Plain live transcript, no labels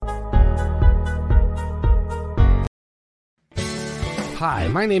Hi,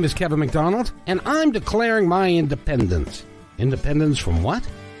 my name is Kevin McDonald, and I'm declaring my independence. Independence from what?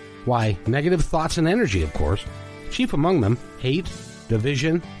 Why, negative thoughts and energy, of course. Chief among them, hate,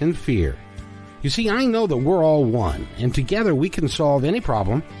 division, and fear. You see, I know that we're all one, and together we can solve any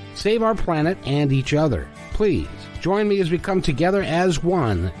problem, save our planet and each other. Please, join me as we come together as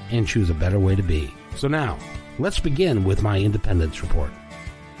one and choose a better way to be. So now, let's begin with my independence report.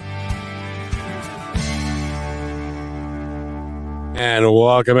 And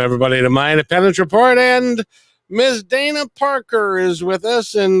welcome everybody to my independence report, and Ms. Dana Parker is with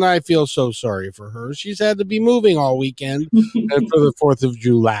us, and I feel so sorry for her. She's had to be moving all weekend and for the 4th of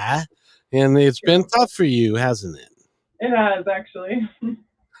July, and it's been tough for you, hasn't it? It has, actually.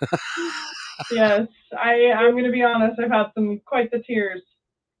 Yes, I'm going to be honest, I've had quite the tears,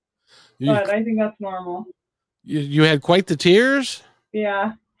 but I think that's normal. You had quite the tears?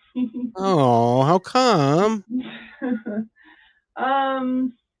 Yeah. Oh, how come?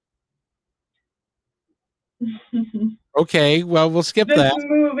 Okay, well, we'll skip that.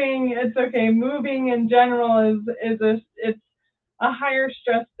 Moving, it's okay. Moving in general it's a higher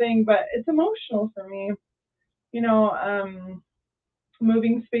stress thing, but it's emotional for me. You know,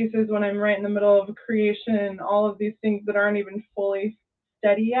 moving spaces when I'm right in the middle of creation, all of these things that aren't even fully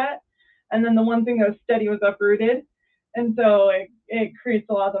steady yet. And then the one thing that was steady was uprooted. And so it creates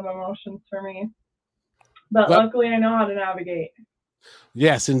a lot of emotions for me. But luckily I know how to navigate.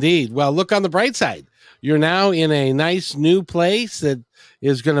 Yes, indeed. Well, look on the bright side. You're now in a nice new place that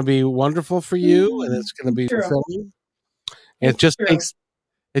is going to be wonderful for you, and it's going to be fulfilling. It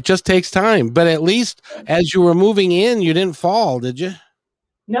just takes time. But at least as you were moving in, you didn't fall, did you?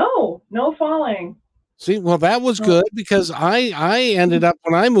 No falling. See, well, that was good, because I ended up,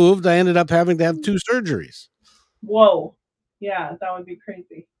 when I moved, I ended up having to have 2 surgeries. Whoa. Yeah, that would be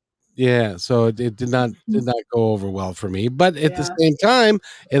crazy. Yeah, so it did not go over well for me, but at the same time,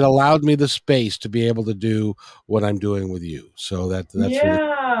 it allowed me the space to be able to do what I'm doing with you. So that's really it's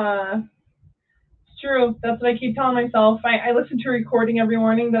true. That's what I keep telling myself. I listen to a recording every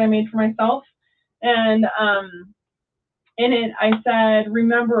morning that I made for myself, and in it I said,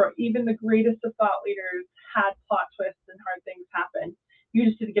 remember, even the greatest of thought leaders had plot twists and hard things happen. You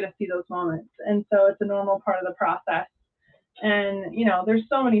just didn't get to see those moments, and so it's a normal part of the process. And, you know, there's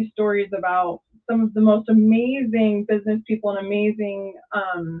so many stories about some of the most amazing business people and amazing,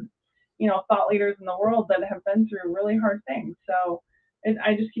 thought leaders in the world that have been through really hard things. So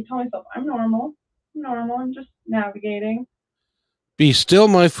I just keep telling myself, I'm normal. I'm just navigating. Be still,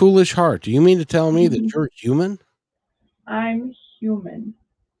 my foolish heart. Do you mean to tell me that you're human? I'm human.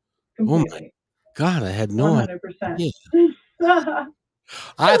 Completely. Oh, my God. I had no 100%.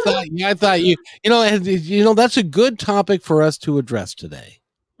 I thought you, that's a good topic for us to address today.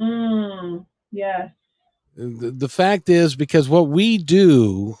 Yes. The fact is, because what we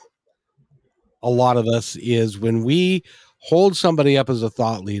do, a lot of us, is when we hold somebody up as a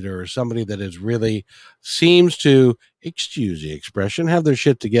thought leader or somebody that is really seems to, excuse the expression, have their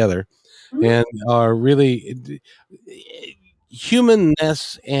shit together and are really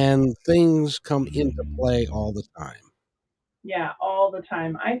humanness and things come into play all the time. Yeah, all the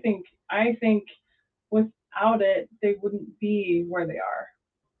time. I think without it, they wouldn't be where they are.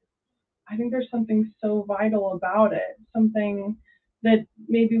 I think there's something so vital about it, something that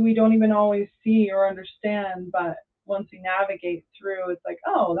maybe we don't even always see or understand, but once we navigate through, it's like,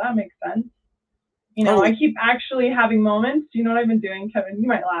 oh, that makes sense. You know, I keep actually having moments. Do you know what I've been doing, Kevin? You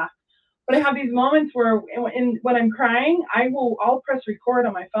might laugh, but I have these moments where when I'm crying, I'll press record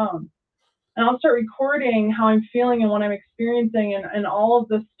on my phone. And I'll start recording how I'm feeling and what I'm experiencing and all of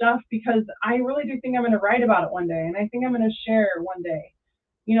this stuff, because I really do think I'm going to write about it one day. And I think I'm going to share one day,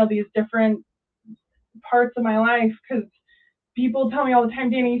 these different parts of my life, because people tell me all the time,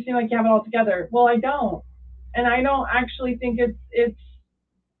 Dana, you seem like you have it all together. Well, I don't. And I don't actually think it's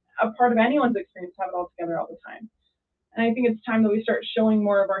a part of anyone's experience to have it all together all the time. And I think it's time that we start showing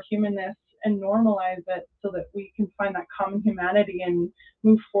more of our humanness and normalize it so that we can find that common humanity and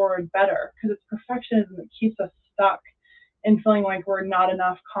move forward better, because it's perfectionism that keeps us stuck in feeling like we're not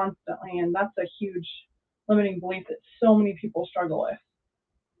enough constantly. And that's a huge limiting belief that so many people struggle with.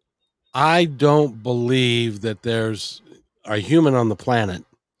 I don't believe that there's a human on the planet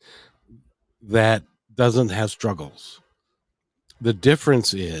that doesn't have struggles. The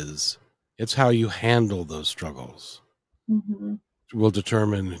difference is it's how you handle those struggles will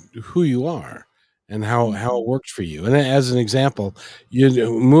determine who you are and how it works for you. And as an example,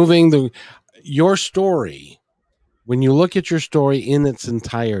 moving your story, when you look at your story in its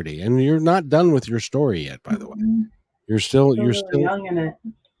entirety, and you're not done with your story yet, by the way, you're still young in it.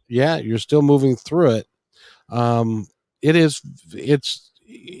 Yeah, you're still moving through it. it's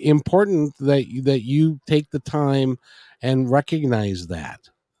important that you take the time and recognize that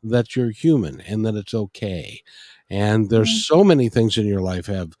you're human and that it's okay. And there's so many things in your life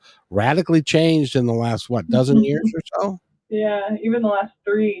have radically changed in the last dozen years or so. Yeah, even the last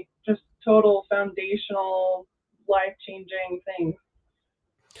three, just total foundational, life changing things.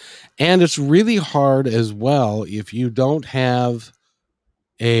 And it's really hard as well if you don't have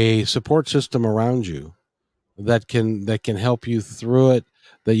a support system around you that can help you through it,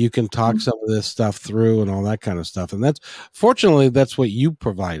 that you can talk some of this stuff through and all that kind of stuff. And fortunately that's what you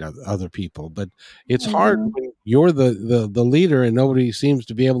provide other people, but it's hard when you're the leader and nobody seems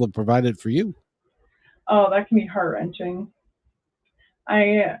to be able to provide it for you. Oh, that can be heart wrenching.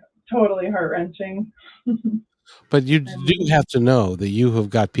 I totally heart wrenching. But you do have to know that you have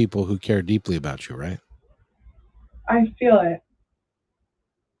got people who care deeply about you, right? I feel it.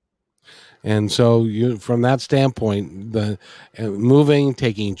 And so you, from that standpoint, the moving,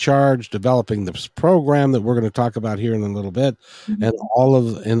 taking charge, developing this program that we're going to talk about here in a little bit, and all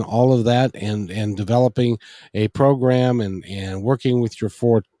of that, and developing a program and working with your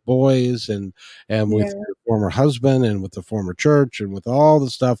four boys and with your former husband and with the former church and with all the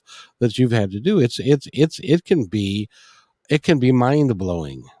stuff that you've had to do, it can be mind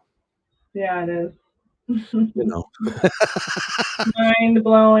blowing. Yeah, it is. You know. Mind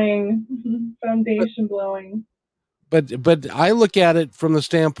blowing, foundation blowing. But I look at it from the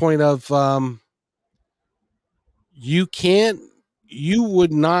standpoint of you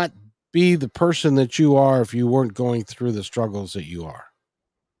would not be the person that you are if you weren't going through the struggles that you are.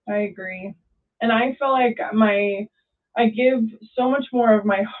 I agree. And I feel like I give so much more of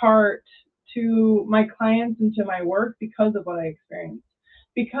my heart to my clients and to my work because of what I experienced.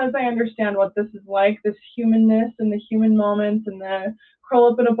 Because I understand what this is like, this humanness and the human moments and the curl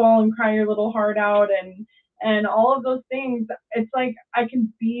up in a ball and cry your little heart out and all of those things. It's like I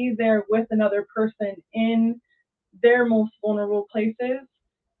can be there with another person in their most vulnerable places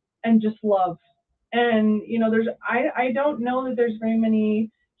and just love. And I don't know that there's very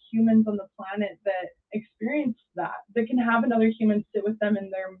many humans on the planet that experience that can have another human sit with them in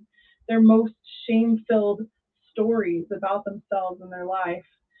their most shame-filled stories about themselves and their life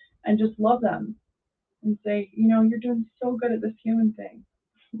and just love them and say, you're doing so good at this human thing.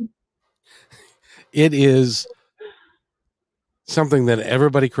 It is something that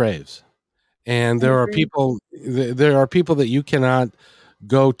everybody craves. And there are people that you cannot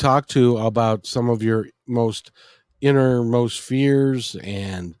go talk to about some of your innermost fears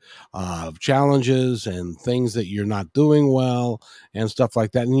and challenges and things that you're not doing well and stuff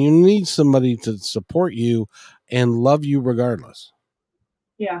like that. And you need somebody to support you and love you regardless.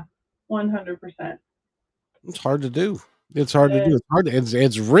 Yeah, 100%. It's hard to do. It's hard to do.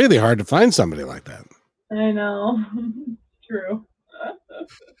 It's really hard to find somebody like that. I know. True.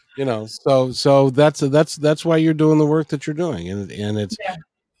 So that's why you're doing the work that you're doing, and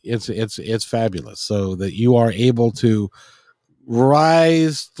it's fabulous, so that you are able to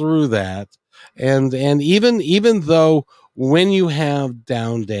rise through that, and even though when you have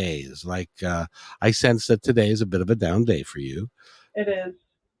down days, like I sense that today is a bit of a down day for you. It is.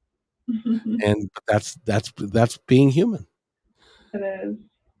 And that's being human. It is.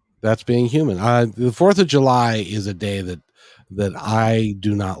 That's being human. The 4th of July is a day that I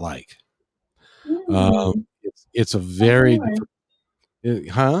do not like. It's a very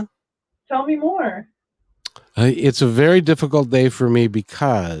Tell me more. It's a very difficult day for me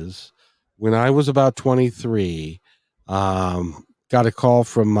because when I was about 23, got a call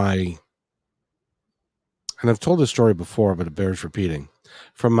from my, and I've told this story before, but it bears repeating,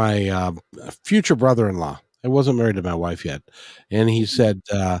 from my future brother-in-law. I wasn't married to my wife yet. And he said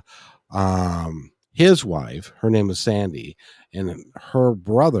his wife, her name is Sandy, and her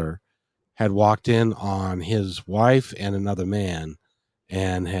brother had walked in on his wife and another man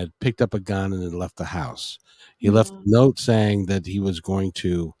and had picked up a gun and had left the house. He left a note saying that he was going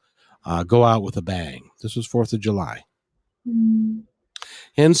to go out with a bang. This was 4th of July.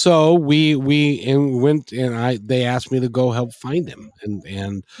 And so we went, and they asked me to go help find him.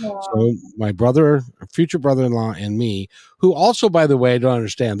 And so my future brother-in-law, and me, who also, by the way, I don't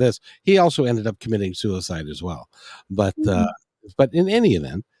understand this, he also ended up committing suicide as well. But in any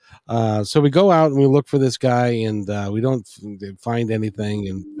event, so we go out and we look for this guy, and we don't find anything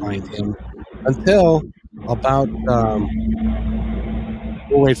and find him until about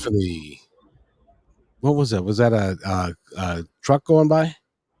we'll wait for what was that? Was that a truck going by?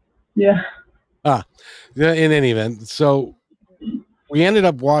 Yeah. In any event, so we ended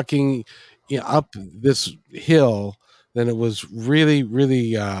up walking up this hill. Then it was really,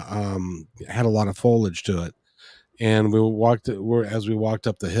 really had a lot of foliage to it. and as we walked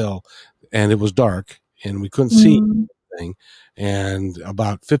up the hill, and it was dark, and we couldn't see Mm. anything. And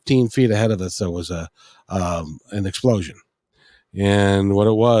about 15 feet ahead of us, there was an explosion. And what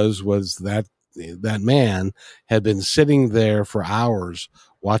it was that man had been sitting there for hours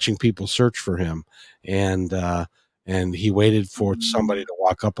watching people search for him, and he waited for somebody to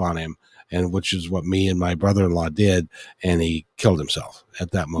walk up on him, and which is what me and my brother-in-law did, and he killed himself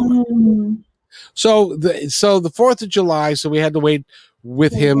at that moment. Mm. So the 4th of July, so we had to wait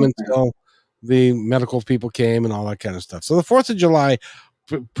with him until the medical people came and all that kind of stuff. So the 4th of July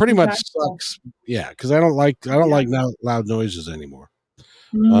pretty much sucks. Yeah, because I don't like loud noises anymore.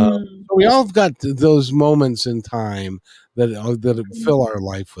 Mm. So we all have got those moments in time that fill our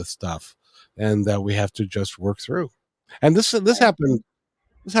life with stuff, and that we have to just work through. And this happened.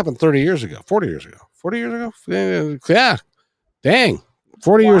 This happened 30 years ago, 40 years ago, 40 years ago. Yeah, dang,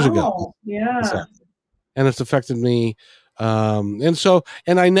 40 years ago. Wow. Yeah. And it's affected me. And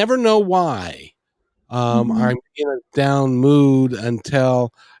I never know why. I'm in a down mood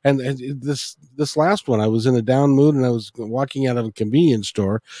until, and this last one, I was in a down mood, and I was walking out of a convenience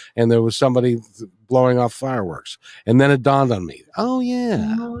store, and there was somebody blowing off fireworks, and then it dawned on me, oh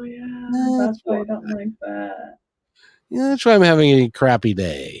yeah, That's why I don't like that. yeah, that's why I'm having a crappy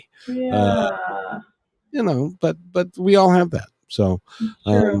day. Yeah. But we all have that, so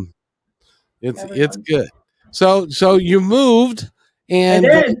True. it's good. So you moved, and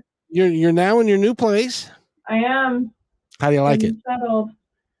I did. You're now in your new place. I am. How do you like it? Settled.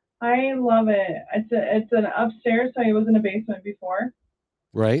 I love it. It's an upstairs, so I was in a basement before.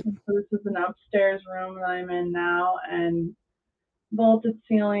 Right. So this is an upstairs room that I'm in now, and vaulted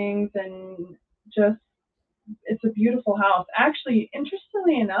ceilings, and just it's a beautiful house. Actually,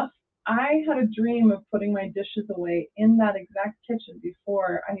 interestingly enough, I had a dream of putting my dishes away in that exact kitchen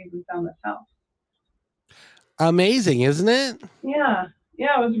before I even found this house. Amazing, isn't it? Yeah.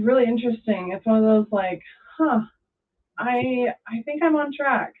 Yeah, it was really interesting. It's one of those like, I think I'm on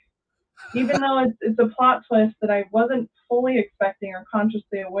track. Even though it's a plot twist that I wasn't fully expecting or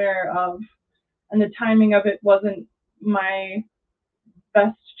consciously aware of, and the timing of it wasn't my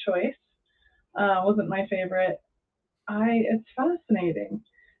best choice, wasn't my favorite. It's fascinating.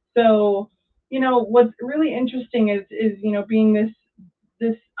 So, what's really interesting is being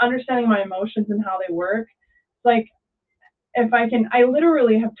this understanding my emotions and how they work. Like, if I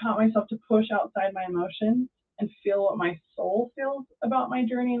literally have taught myself to push outside my emotions and feel what my soul feels about my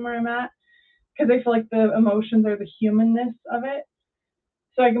journey and where I'm at, because I feel like the emotions are the humanness of it.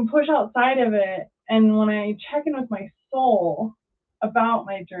 So I can push outside of it, and when I check in with my soul about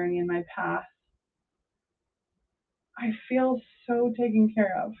my journey and my path, I feel so taken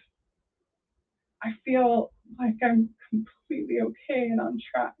care of. I feel like I'm completely okay and on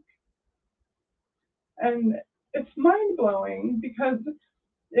track. And it's mind blowing because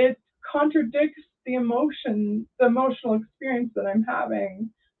it contradicts the emotional experience that I'm having.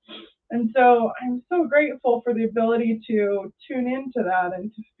 And so I'm so grateful for the ability to tune into that and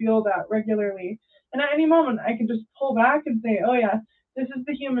to feel that regularly. And at any moment, I can just pull back and say, oh, yeah, this is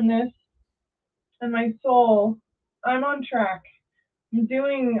the humanness and my soul. I'm on track. I'm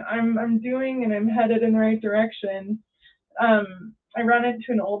doing and I'm headed in the right direction. I ran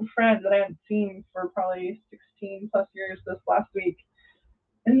into an old friend that I hadn't seen for probably 16 plus years this last week.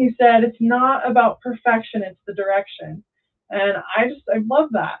 And he said, it's not about perfection, it's the direction. And I love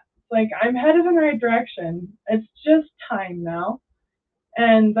that. It's like, I'm headed in the right direction. It's just time now.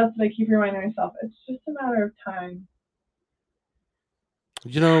 And that's what I keep reminding myself. It's just a matter of time.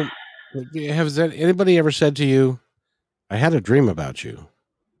 Has anybody ever said to you, I had a dream about you?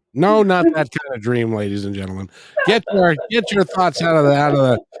 No, not that kind of dream, ladies and gentlemen. Get your thoughts out of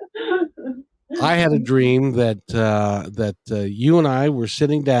the. I had a dream that you and I were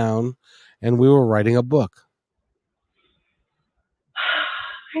sitting down, and we were writing a book.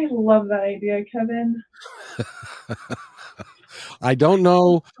 I love that idea, Kevin. I don't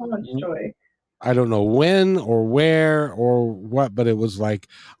know. So much joy. I don't know when or where or what, but it was like,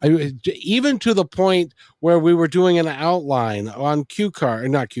 even to the point where we were doing an outline on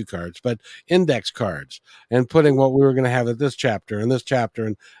not cue cards, but index cards, and putting what we were going to have at this chapter and this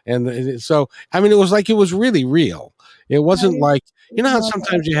chapter. And so, I mean, it was like, it was really real. It wasn't like, how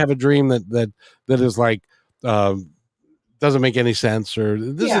sometimes you have a dream that is like, doesn't make any sense, or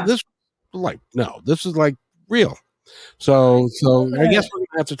this is like real. So I guess we're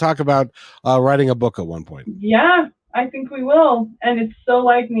gonna have to talk about writing a book at one point. Yeah, I think we will. And it's so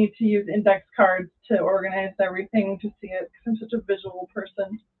like me to use index cards to organize everything, to see it, because I'm such a visual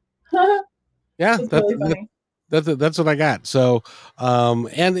person. Yeah, that's what I got. So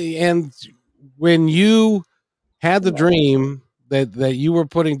and when you had the love it. dream that you were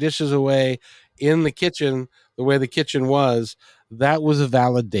putting dishes away in the kitchen the way the kitchen was, that was a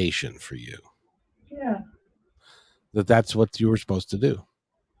validation for you Yeah, that that's what you were supposed to do,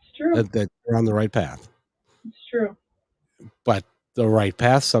 it's true. that you're on the right path. It's true. But the right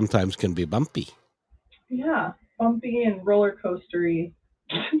path sometimes can be bumpy. Yeah, bumpy and roller coastery.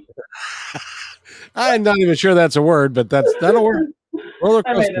 I'm not even sure that's a word, but that'll work. Roller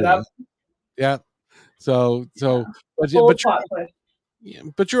I made coaster it up. is. Yeah. So Yeah, but full of plot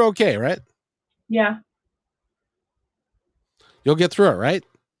twists. you're okay, right? Yeah, You'll get through it, right?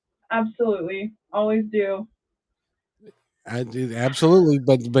 absolutely. Always do. I do, absolutely.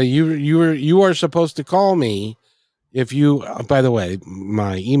 But you are supposed to call me if you. By the way,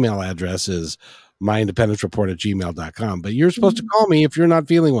 my email address is myindependencereport@gmail.com. But you're supposed to Mhm. call me if you're not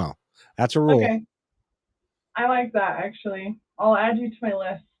feeling well. That's a rule. Okay, I like that actually. I'll add you to my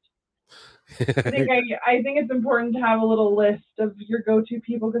list. I think it's important to have a little list of your go-to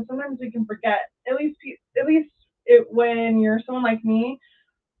people because sometimes we can forget. When you're someone like me,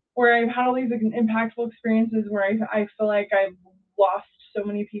 where I've had all these impactful experiences where I feel like I've lost so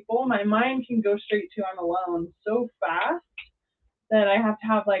many people, my mind can go straight to I'm alone so fast that I have to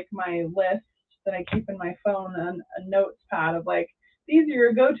have like my list that I keep in my phone and a notes pad of like these are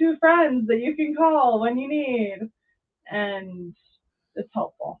your go-to friends that you can call when you need, and it's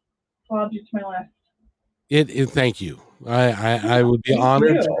helpful. So I'll add you to my list. Thank you. I Yeah, would be thank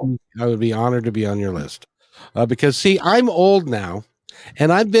honored. you. I would be honored to be on your list, because see, I'm old now,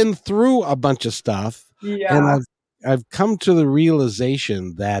 and I've been through a bunch of stuff, and Yeah, I've come to the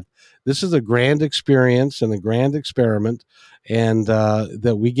realization that this is a grand experience and a grand experiment, and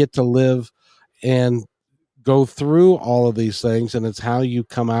that we get to live and go through all of these things, and it's how you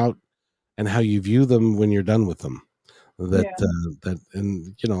come out and how you view them when you're done with them. yeah, That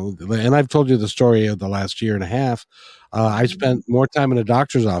and and I've told you the story of the last year and a half. I spent more time in a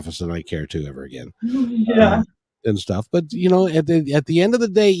doctor's office than I care to ever again, uh, yeah. and stuff. But at the end of the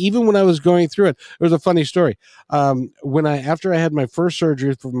day, even when I was going through it, there was a funny story. When I after I had my first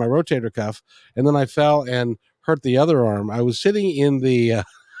surgery for my rotator cuff, and then I fell and hurt the other arm, I was sitting in the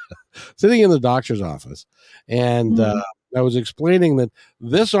doctor's office, and Mhm. I was explaining that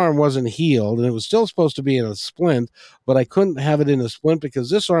this arm wasn't healed and it was still supposed to be in a splint, but I couldn't have it in a splint because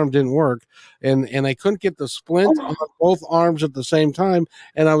this arm didn't work, and I couldn't get the splint on Oh, both arms at the same time,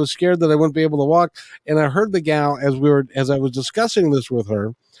 and I was scared that I wouldn't be able to walk. And I heard the gal as I was discussing this with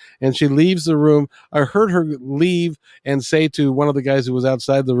her, and she leaves the room. I heard her leave and say to one of the guys who was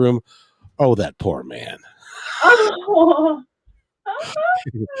outside the room, "Oh, that poor man." oh.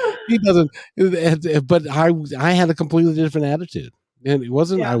 He doesn't, but I had a completely different attitude, and it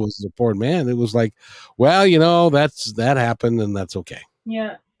wasn't I Yeah, was a poor man. It was like, well, that happened, and that's okay.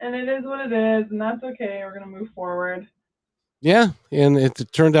 yeah. And it is what it is, and that's okay. We're gonna move forward. Yeah, and it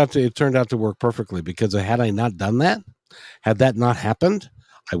turned out to work perfectly, because had I not done that, had that not happened,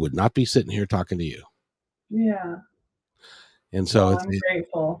 I would not be sitting here talking to you. Yeah. And so Well, it's I'm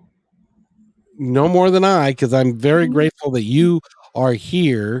grateful. no more than I, because I'm very Mhm. grateful that you are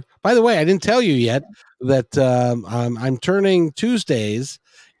here. By the way, I didn't tell you yet that I'm turning Tuesdays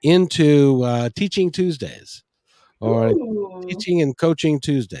into Teaching Tuesdays, or Ooh, Teaching and Coaching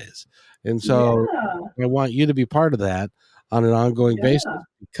Tuesdays. And so yeah, I want you to be part of that on an ongoing basis, yeah.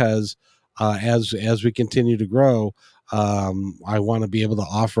 because as we continue to grow, I want to be able to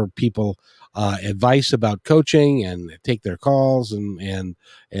offer people advice about coaching and take their calls and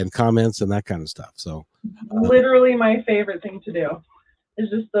comments and that kind of stuff. So Literally my favorite thing to do is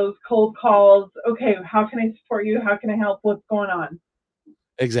just those cold calls. Okay, how can I support you? How can I help? What's going on?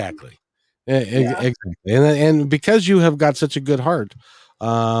 exactly. Yeah, Exactly. And because you have got such a good heart,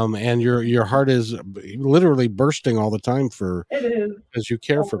 and your heart is literally bursting all the time for it is because you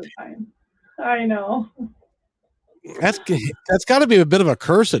care all for the people. time. I know. That's that's got to be a bit of a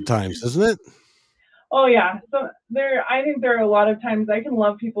curse at times, isn't it? Oh yeah. So I think there are a lot of times I can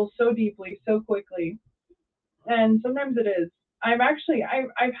love people so deeply, so quickly, and sometimes it is. I've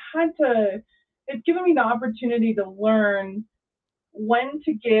had to. It's given me the opportunity to learn when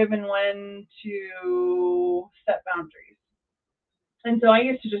to give and when to set boundaries. And so I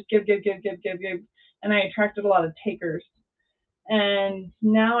used to just give, and I attracted a lot of takers. And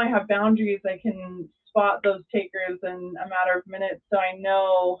now I have boundaries. I can spot those takers in a matter of minutes. So I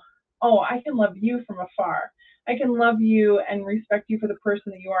know, oh, I can love you from afar. I can love you and respect you for the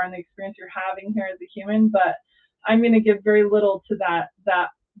person that you are and the experience you're having here as a human, but I'm going to give very little to that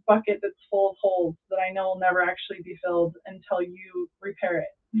bucket that's full of holes that I know will never actually be filled until you repair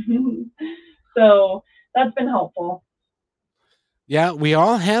it. So that's been helpful. Yeah, we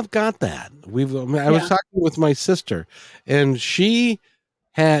all have got that. I was Yeah. talking with my sister, and she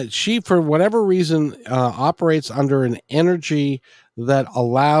for whatever reason operates under an energy that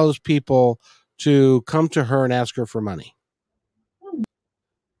allows people to come to her and ask her for money. Hmm,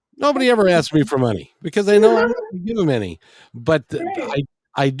 that's Nobody ever asks me interesting. for money because they know I'm not going to give them any. But Right.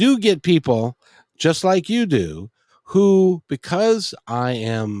 I do get people just like you do who, because I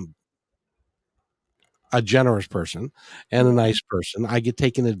am a generous person and a Mhm. nice person, I get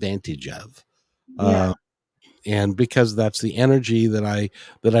taken advantage of. Uh, Yeah. and because that's the energy that I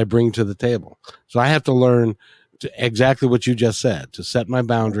bring to the table. So I have to learn to exactly what you just said, to set my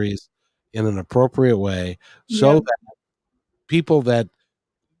boundaries in an appropriate way so Yep. that people that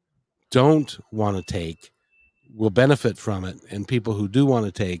don't want to take will benefit from it, and people who do want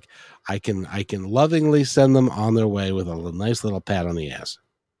to take, I can lovingly send them on their way with a nice little pat on the ass.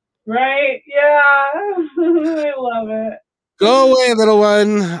 Right. Yeah. I love it. Go away, little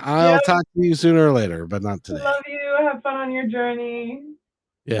one. I'll Yep. talk to you sooner or later, but not today. Love you. Have fun on your journey.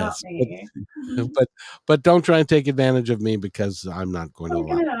 Not Yes, me. but but don't try and take advantage of me because I'm not going to What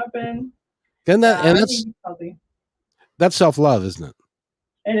allow can it. happen? And Yeah, I that's think it's healthy. self love, isn't it?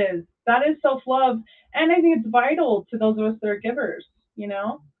 It is. That is self love. And I think it's vital to those of us that are givers, you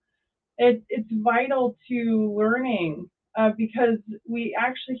know? It's vital to learning because we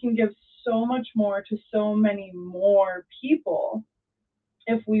actually can give so much more to so many more people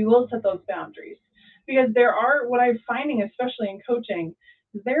if we will set those boundaries. Because there are, what I'm finding, especially in coaching,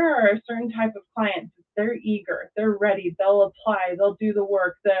 there are a certain type of clients. They're eager, they're ready, they'll apply, they'll do the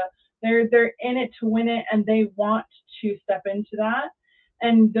work, they're in it to win it, and they want to step into that.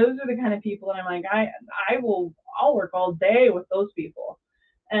 And those are the kind of people that I'm like, I'll work all day with those people,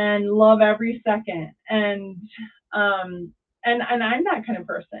 and love every second, um, and I'm that kind of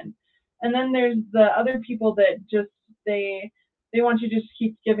person. And then there's the other people that just they want you to just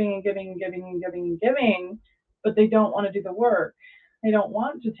keep giving and giving and giving and giving and giving, but they don't want to do the work. They don't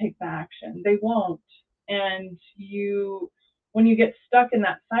want to take the action. They won't. And when you get stuck in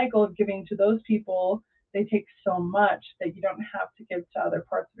that cycle of giving to those people, they take so much that you don't have to give to other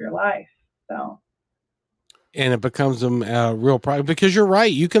parts of your life. So, And it becomes a real problem because you're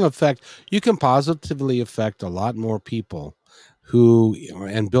right. You can positively affect a lot more people who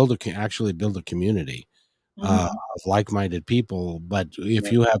and actually build a community mm-hmm. of like-minded people. But if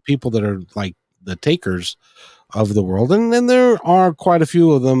Yep. you have people that are like the takers of the world, and then there are quite a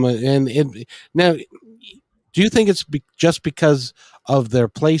few of them, now, do you think it's just because of their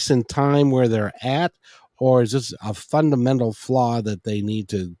place and time where they're at, or is this a fundamental flaw that they need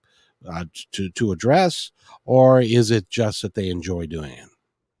to address, or is it just that they enjoy doing it?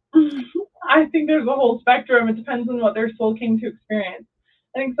 I think there's a whole spectrum. It depends on what their soul came to experience.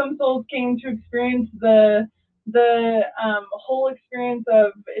 I think some souls came to experience the whole experience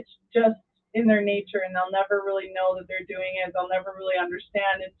of it's just in their nature, and they'll never really know that they're doing it. They'll never really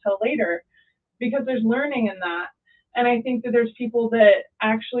understand until later because there's learning in that. And I think that there's people that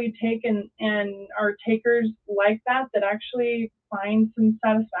actually take and are takers like that actually find some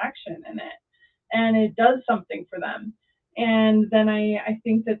satisfaction in it, and it does something for them. And then I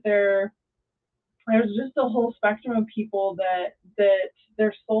think that there's just a whole spectrum of people that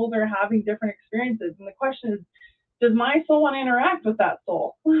their souls are having different experiences, and the question is, does my soul want to interact with that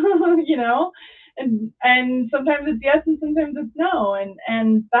soul? You know, and sometimes it's yes and sometimes it's no,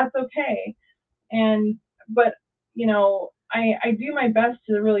 and that's okay. And but I do my best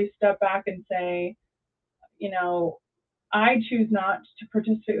to really step back and say, you know, I choose not to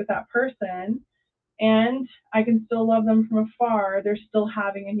participate with that person, and I can still love them from afar. They're still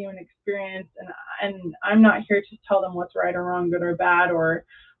having a human experience, and I'm not here to tell them what's right or wrong, good or bad, or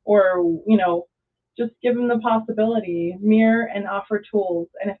just give them the possibility, mirror and offer tools.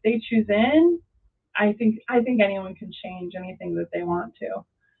 And if they choose in, I think anyone can change anything that they want to.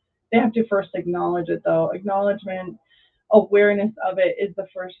 They have to first acknowledge it, though. Acknowledgement, awareness of it is the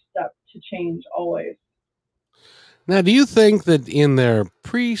first step to change always. Now, do you think that in their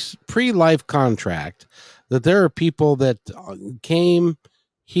pre life contract that there are people that came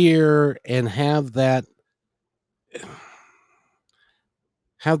here and have that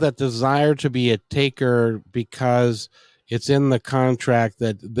desire to be a taker because it's in the contract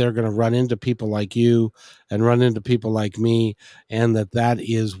that they're going to run into people like you and run into people like me, and that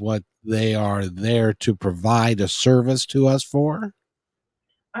is what they are there to provide a service to us for?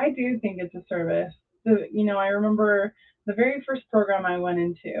 I do think it's a service. I remember the very first program I went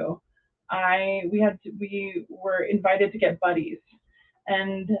into. We were invited to get buddies,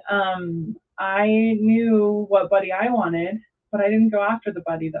 and I knew what buddy I wanted, but I didn't go after the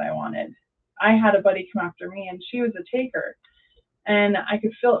buddy that I wanted. I had a buddy come after me, and she was a taker. and I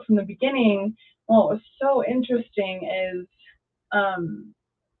could feel it from the beginning. Well, what was so interesting is, um,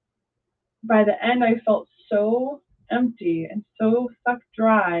 by the end, I felt so empty and so sucked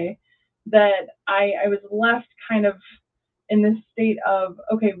dry that I was left kind of in this state of,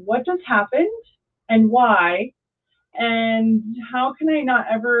 okay, what just happened and why? And how can I not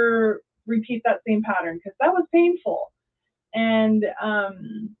ever repeat that same pattern? Because that was painful. And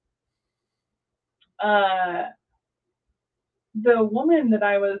uh, the woman that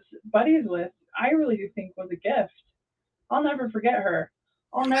I was buddies with, I really do think was a gift. I'll never forget her.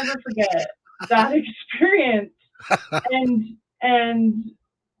 I'll never forget that experience. And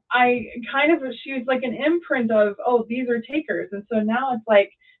I kind of, she was like an imprint of, oh, these are takers. And so now it's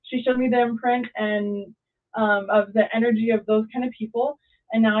like she showed me the imprint and of the energy of those kind of people.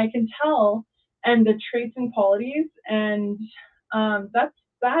 And now I can tell and the traits and qualities. And that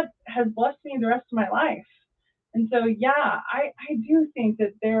has blessed me the rest of my life. And so, yeah, I do think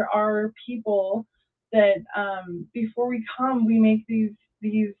that there are people that before we come, we make these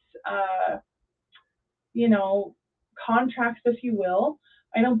uh, you know, contracts, if you will.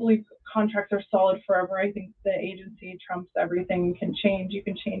 I don't believe contracts are solid forever. I think the agency trumps everything. You can change. You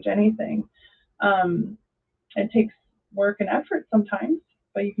can change anything. Um, it takes work and effort sometimes,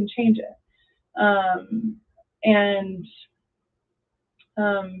 but you can change it. And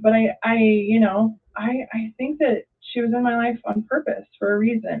but I think that she was in my life on purpose for a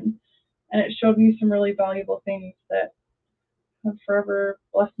reason, and it showed me some really valuable things that have forever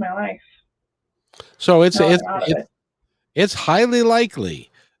blessed my life. So Now that I'm out of it. it's highly likely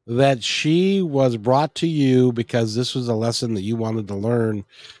that she was brought to you because this was a lesson that you wanted to learn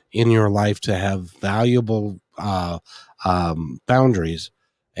in your life to have valuable boundaries,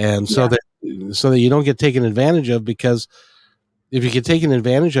 and Yeah. so that you don't get taken advantage of, because if you get taken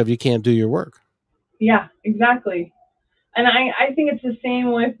advantage of, you can't do your work. Yeah, exactly. And I think it's the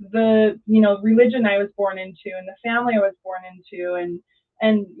same with the, religion I was born into and the family I was born into and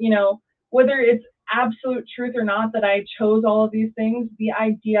whether it's absolute truth or not that I chose all of these things, the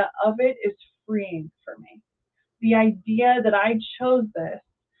idea of it is freeing for me. The idea that I chose this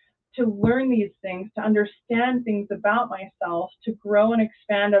to learn these things, to understand things about myself, to grow and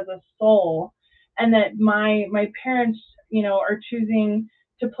expand as a soul, and that my parents, are choosing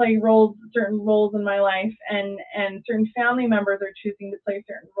to play certain roles in my life, and certain family members are choosing to play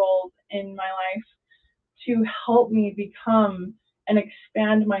certain roles in my life to help me become and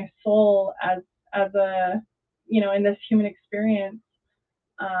expand my soul as a in this human experience.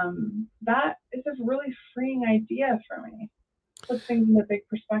 That is a really freeing idea for me. Puts things in a big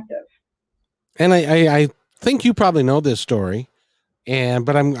perspective. And I think you probably know this story,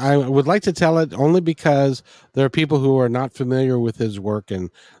 but I would like to tell it only because there are people who are not familiar with his work, and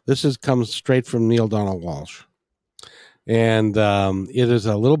comes straight from Neale Donald Walsch. And it is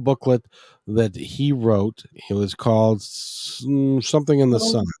a little booklet that he wrote. It was called something in the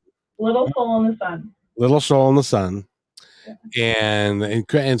Little sun, Little Soul in the Sun. Little Soul in the Sun. Yeah.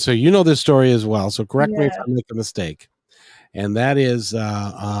 And so you know this story as well. So correct me if Yeah. I make a mistake. And that is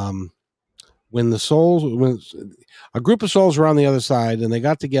when a group of souls were on the other side, and they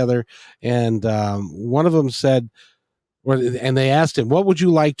got together, and one of them said, and they asked him, "What would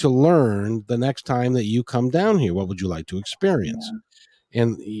you like to learn the next time that you come down here? What would you like to experience?"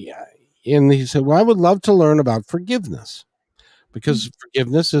 And he said, "Well, I would love to learn about forgiveness, because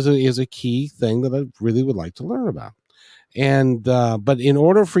forgiveness is a key thing that I really would like to learn about. And but in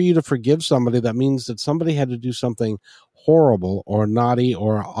order for you to forgive somebody, that means that somebody had to do something horrible or naughty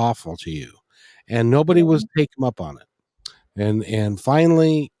or awful to you, and nobody Yeah. was taking him up on it. And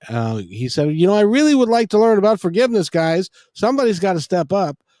finally, he said, "I really would like to learn about forgiveness, guys. Somebody's got to step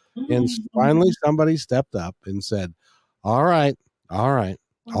up." And finally, Mhm. somebody stepped up and said, "All right, all right,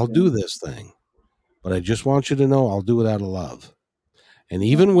 I'll do Okay. this thing, but I just want you to know I'll do it out of love. And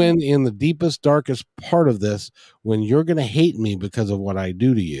even Okay. when in the deepest, darkest part of this, when you're going to hate me because of what I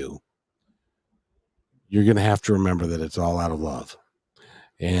do to you, you're going to have to remember that it's all out of love."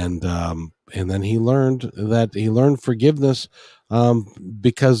 And then he learned forgiveness,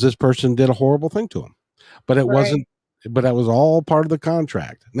 because this person did a horrible thing to him, but it wasn't. Right. But that was all part of the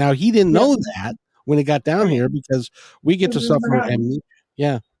contract. Now he didn't Yep. know that when he got down Right. here, because we get Because to we never suffer had. amnesia.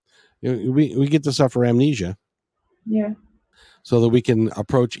 Yeah, we get to suffer amnesia, Yeah. so that we can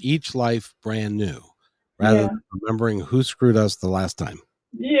approach each life brand new, rather than Yeah. remembering who screwed us the last time.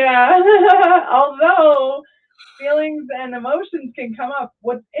 Yeah. Although feelings and emotions can come up,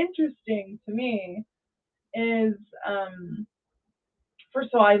 what's interesting to me is,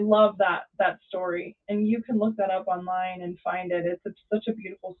 first of all, I love that story, and you can look that up online and find it. It's such a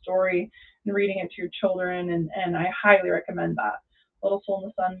beautiful story, and reading it to your children, and I highly recommend that. Little Soul in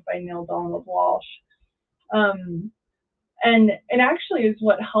the Sun by Neil Donald Walsh. Um, and actually is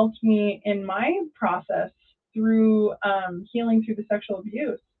what helped me in my process through healing through the sexual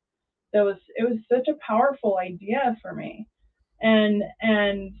abuse. It was such a powerful idea for me, and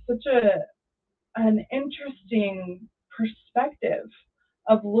such an interesting perspective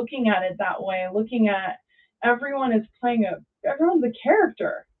of looking at it that way, looking at everyone is playing everyone's a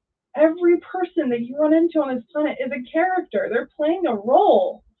character. Every person that you run into on this planet is a character. They're playing a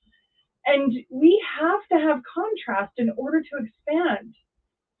role. And we have to have contrast in order to expand.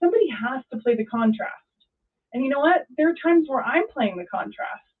 Somebody has to play the contrast. And you know what? There are times where I'm playing the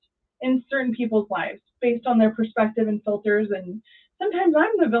contrast in certain people's lives based on their perspective and filters, and sometimes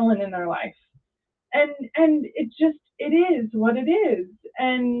I'm the villain in their life. And it is what it is.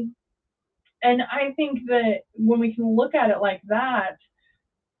 And I think that when we can look at it like that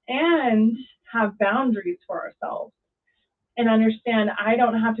and have boundaries for ourselves and understand I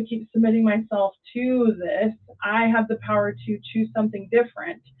don't have to keep submitting myself to this. I have the power to choose something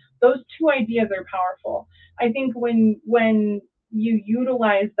different. Those two ideas are powerful. I think when you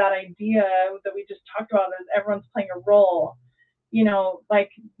utilize that idea that we just talked about, as everyone's playing a role, you know, like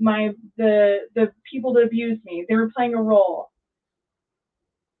the people that abused me, they were playing a role.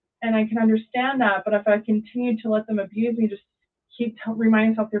 And I can understand that, but if I continue to let them abuse me, just keep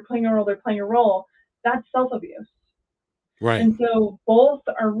reminding myself they're playing a role, they're playing a role, that's self-abuse. Right. And so both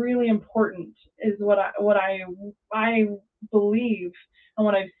are really important, is what I believe, and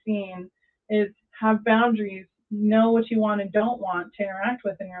what I've seen is have boundaries, know what you want and don't want to interact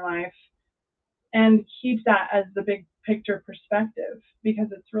with in your life, and keep that as the big picture perspective, because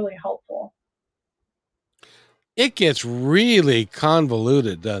it's really helpful. It gets really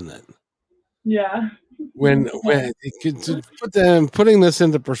convoluted, doesn't it? Yeah. When to putting this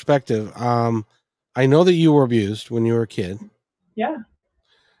into perspective, I know that you were abused when you were a kid. Yeah.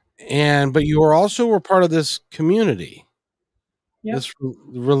 But you were part of this community, Yep. this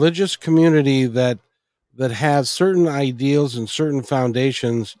religious community that has certain ideals and certain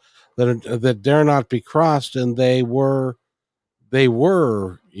foundations that dare not be crossed, and they were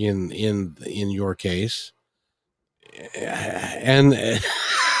in your case, and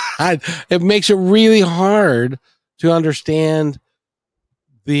it makes it really hard to understand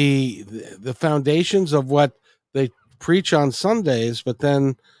the foundations of what they preach on Sundays, but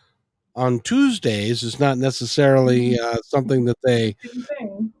then on Tuesdays is not necessarily something that they. Same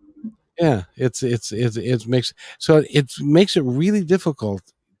thing. Yeah, it makes it really difficult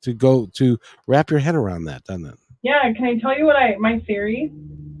to wrap your head around that, doesn't it? Yeah. Can I tell you what my theory?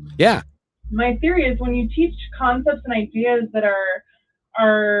 Yeah. My theory is when you teach concepts and ideas that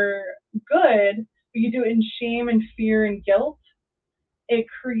are good, but you do it in shame and fear and guilt, it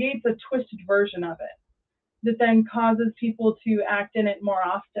creates a twisted version of it that then causes people to act in it more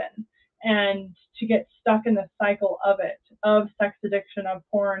often and to get stuck in the cycle of it, of sex addiction, of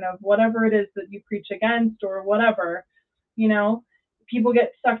porn, of whatever it is that you preach against or whatever, you know, people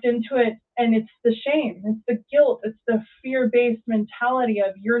get sucked into it, and it's the shame, it's the guilt, it's the fear-based mentality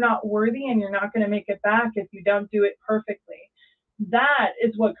of you're not worthy and you're not going to make it back if you don't do it perfectly. That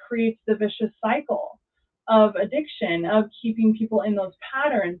is what creates the vicious cycle of addiction, of keeping people in those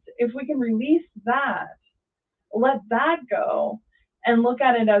patterns. If we can release that, let that go, and look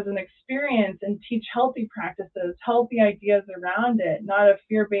at it as an experience and teach healthy practices, healthy ideas around it, not a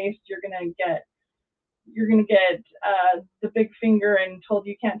fear-based you're going to get the big finger and told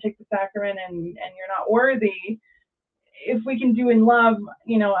you can't take the sacrament and you're not worthy. If we can do in love,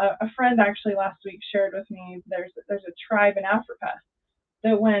 you know, a friend actually last week shared with me, there's a tribe in Africa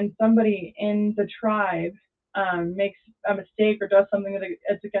that when somebody in the tribe makes a mistake or does something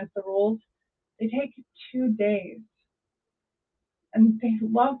that's against the rules, they take 2 days and they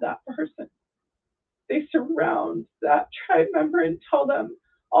love that person. They surround that tribe member and tell them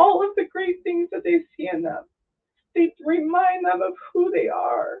all of the great things that they see in them. They remind them of who they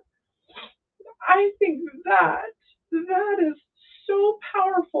are. I think that is so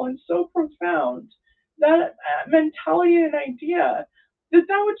powerful and so profound. That mentality and idea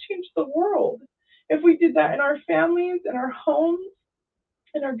that would change the world if we did that in our families, in our homes,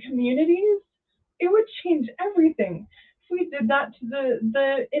 in our communities. It would change everything. If we did that to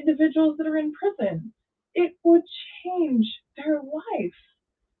the individuals that are in prison, it would change their life,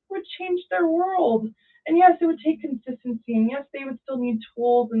 it would change their world. And yes, it would take consistency, and yes, they would still need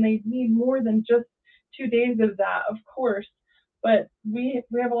tools, and they need more than just 2 days of that, of course. But we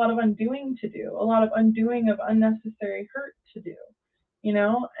have a lot of undoing to do, a lot of undoing of unnecessary hurt to do, you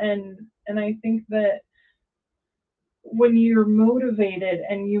know. And I think that when you're motivated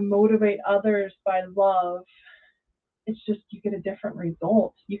and you motivate others by love, It's just you get a different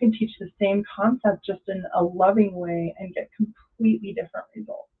result. You can teach the same concept just in a loving way and get completely different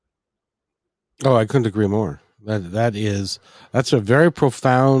results. Oh, I couldn't agree more. That's a very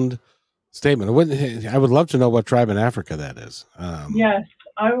profound statement. I would love to know what tribe in Africa that is. Yes,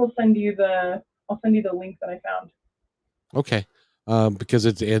 I will send you the. I'll send you the link that I found. Okay, because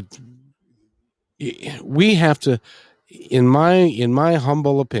we have to, in my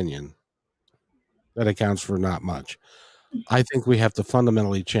humble opinion, that accounts for not much. I think we have to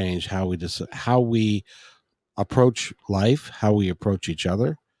fundamentally change how we approach life, how we approach each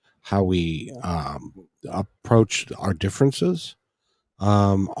other, how we approach our differences.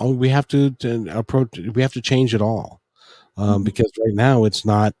 We have to approach. We have to change it all because right now it's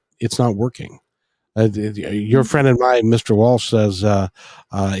not working. Your friend and mine, Mr. Walsh, says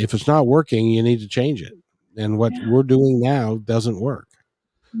if it's not working, you need to change it. And what we're doing now doesn't work.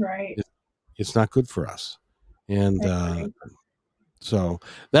 Right. It's not good for us. And so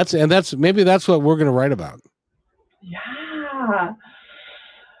that's maybe that's what we're going to write about. Yeah.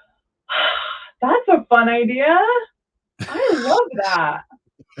 That's a fun idea. I love that.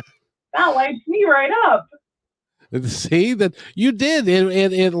 That lights me right up. See that you did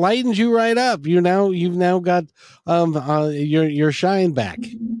it lightens you right up. You've now got your shine back.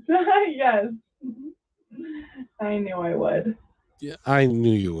 Yes. I knew I would. Yeah, I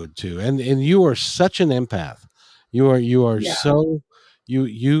knew you would too. And you are such an empath. You are so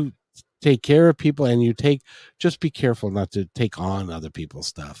you take care of people, and just be careful not to take on other people's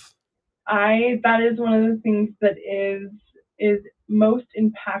stuff. That is one of the things that is most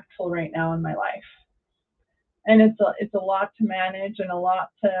impactful right now in my life. And it's a lot to manage and a lot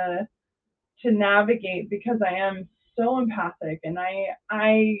to navigate because I am so empathic, and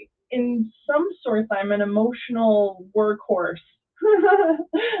I in some sorts I'm an emotional workhorse.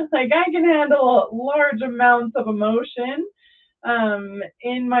 Like I can handle large amounts of emotion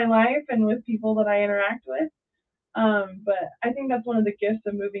in my life and with people that I interact with. But I think that's one of the gifts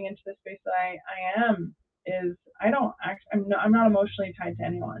of moving into the space that I am is I'm not emotionally tied to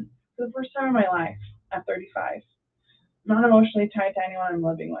anyone. For the first time in my life at 35, I'm not emotionally tied to anyone I'm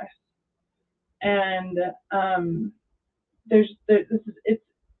living with. And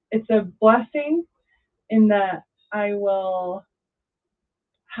it's a blessing in that I will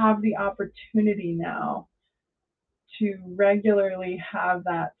have the opportunity now to regularly have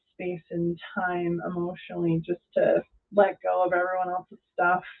that space and time emotionally just to let go of everyone else's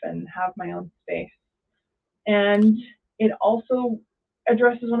stuff and have my own space. And it also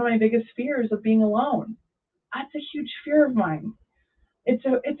addresses one of my biggest fears of being alone. That's a huge fear of mine. It's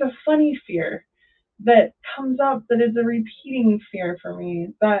a funny fear that comes up that is a repeating fear for me,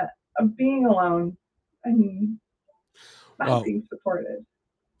 that of being alone and not being supported.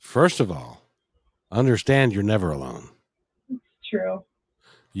 First of all, understand you're never alone. It's true.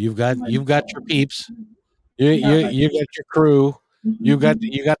 You've got your peeps. You got your crew. Mm-hmm. You got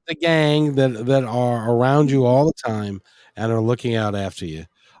the gang that are around you all the time and are looking out after you.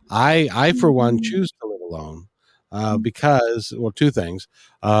 I for one choose to live alone. Because, well, two things.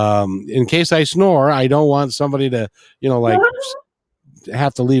 In case I snore, I don't want somebody to,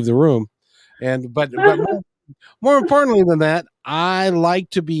 have to leave the room. But more importantly than that, I like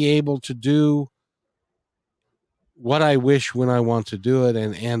to be able to do what I wish when I want to do it.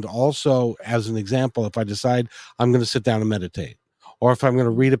 And also, as an example, if I decide I'm going to sit down and meditate, or if I'm going to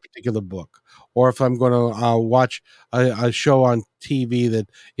read a particular book, or if I'm going to watch a show on TV that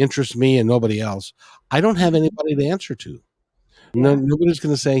interests me and nobody else, I don't have anybody to answer to. No, nobody's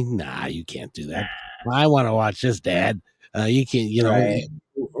going to say, "Nah, you can't do that. I want to watch this, Dad. You can't, right.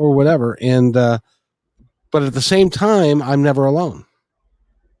 or whatever." And but at the same time, I'm never alone,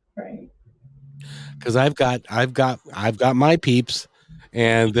 right? Because I've got my peeps,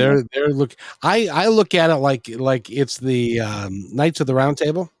 and they're look. I look at it like it's the Knights of the Round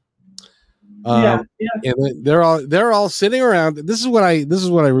Table. And they're all sitting around. This is what I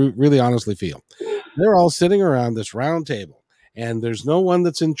really honestly feel. They're all sitting around this round table, and there's no one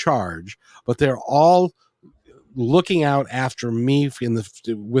that's in charge, but they're all looking out after me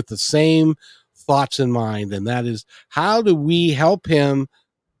with the same thoughts in mind, and that is, how do we help him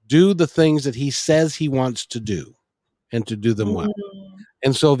do the things that he says he wants to do, and to do them well.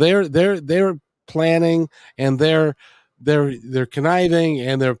 And so they're planning, and they're conniving,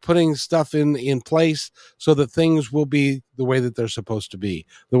 and they're putting stuff in place so that things will be the way that they're supposed to be,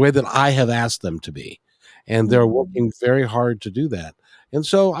 the way that I have asked them to be. And they're working very hard to do that. And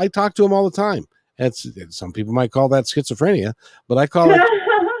so I talk to them all the time. Some people might call that schizophrenia, but I call it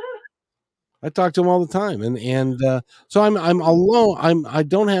I talk to them all the time. And so I'm alone. I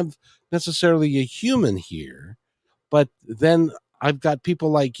don't have necessarily a human here, But then I've got people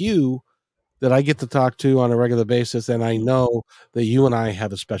like you that I get to talk to on a regular basis, and I know that you and I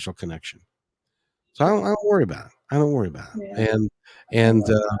have a special connection. So I don't worry about it. I don't worry about Yeah, it. I And love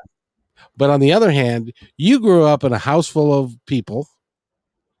that. but on the other hand, you grew up in a house full of people,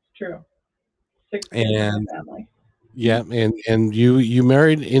 True. 6 kids in my and family. yeah, and you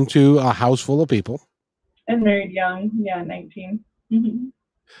married into a house full of people. And married young. Yeah, 19. Hmm.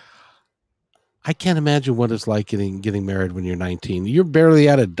 I can't imagine what it's like getting married when you're 19. You're barely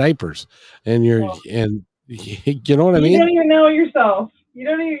out of diapers, and Well, you know what I you mean? don't even know yourself. You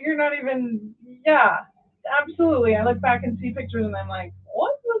don't even, you're not even, yeah, absolutely. I look back and see pictures and I'm like,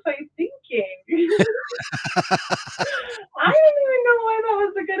 what was I thinking? I don't even know why that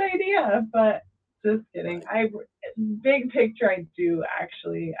was a good idea, but just kidding. Big picture, I do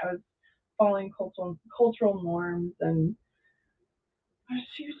actually. I was following cultural norms, and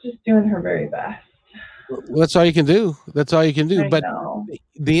she was just doing her very best. Well, that's all you can do. That's all you can do. I But know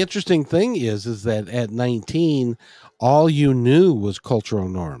the interesting thing is that at 19, all you knew was cultural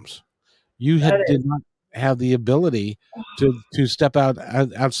norms. You that did is. not have the ability to step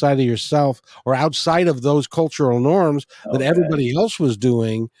outside of yourself or outside of those cultural norms that So good. everybody else was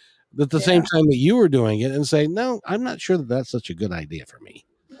doing at the same Yeah. time that you were doing it, and say, no, I'm not sure that that's such a good idea for me.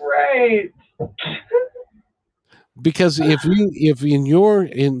 Right. Because if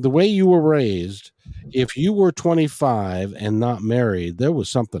in the way you were raised, if you were 25 and not married, there was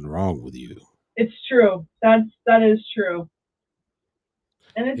something wrong with you. It's true. That is true.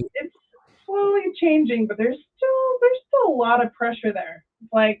 And it's slowly changing, but there's still a lot of pressure there.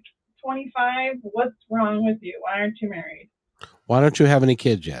 It's like 25, what's wrong with you? Why aren't you married? Why don't you have any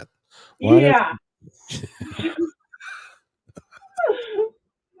kids yet? Why don't Yeah.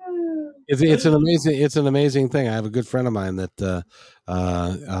 it's an amazing thing. I have a good friend of mine that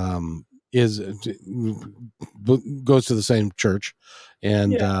is goes to the same church,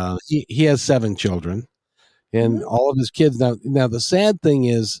 and Yeah. he has 7 children, and Hmm. all of his kids. Now the sad thing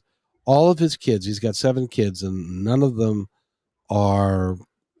is, all of his kids. He's got 7 kids, and none of them are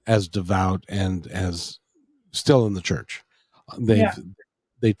as devout and as still in the church. Yeah. They've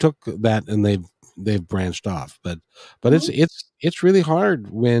they took that and they've branched off, but Hmm. it's really hard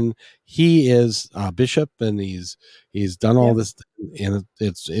when he is a bishop and he's done all Yep. this, and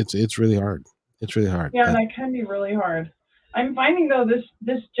it's really hard. It's really hard. Yeah, But that can be really hard. I'm finding though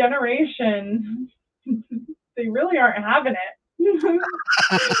this generation, they really aren't having it.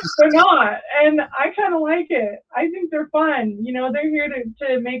 They're not, and I kind of like it. I think they're fun. They're here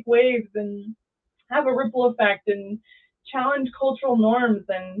to make waves and have a ripple effect and challenge cultural norms.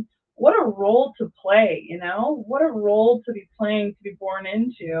 And what a role to play, what a role to be playing, to be born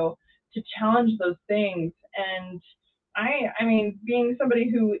into, to challenge those things. And I mean, being somebody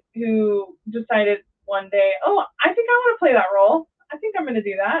who decided one day, oh, I think I want to play that role. I think I'm going to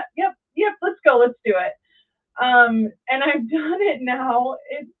do that. Yep, let's go, let's do it. And I've done it now.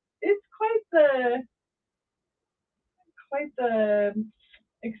 It's quite the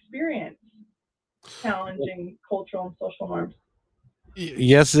experience, challenging cultural and social norms.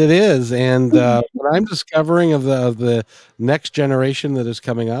 yes, it is. And what I'm discovering of the next generation that is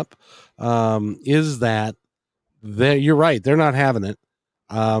coming up, is that you're right, they're not having it.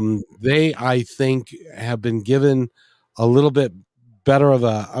 They, I think, have been given a little bit better of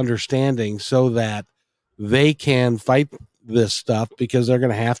a understanding so that they can fight this stuff because they're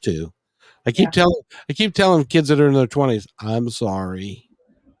going to have to. I keep Yeah, telling I keep telling kids that are in their 20s, I'm sorry.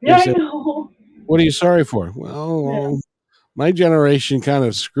 yeah, They I say, know. what are you sorry for? Yeah, Well, my generation kind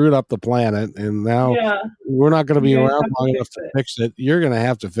of screwed up the planet, and now yeah. we're not going to You be guys around have to long fix enough to it. fix it. You're going to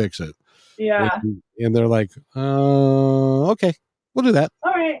have to fix it. Yeah. And they're like, okay, we'll do that.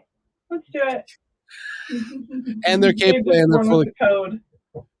 All right, let's do it. And they're They've capable, just and they're born with fully, the code.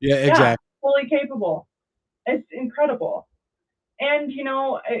 yeah, Yeah, exactly. fully capable. It's incredible. And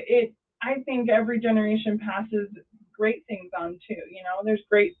I think every generation passes great things on too. There's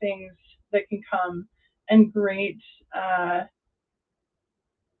great things that can come, and great uh,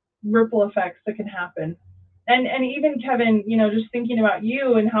 ripple effects that can happen. And even Kevin, just thinking about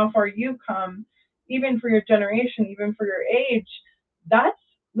you and how far you've come, even for your generation, even for your age, that's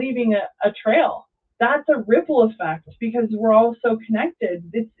leaving a trail. That's a ripple effect because we're all so connected.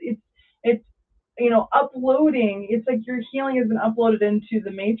 It's uploading. It's like your healing has been uploaded into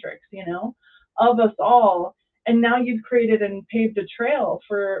the matrix, of us all. And now you've created and paved a trail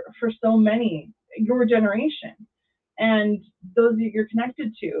for so many, your generation, and those that you're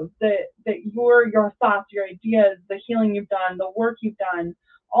connected to, that your thoughts, your ideas, the healing you've done, the work you've done,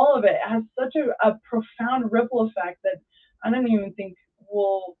 all of it has such a profound ripple effect that I don't even think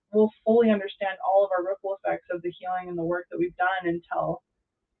we'll fully understand all of our ripple effects of the healing and the work that we've done until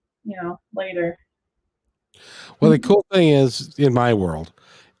later. Well, the cool thing is in my world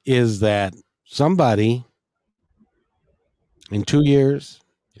is that somebody in 2 years,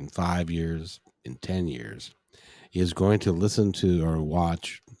 in 5 years, in 10 years is going to listen to or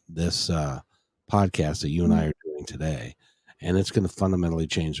watch this podcast that you and I are doing today, and it's going to fundamentally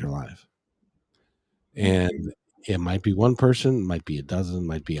change their life. And it might be one person, might be a dozen,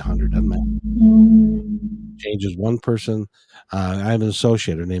 might be 100, doesn't matter. Changes one person. I have an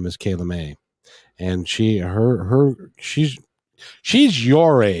associate. Her name is Kayla May, and she's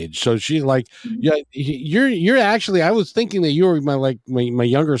your age, so she like you're actually. I was thinking that you were my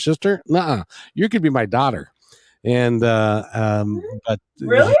younger sister. Nuh-uh. You could be my daughter, and but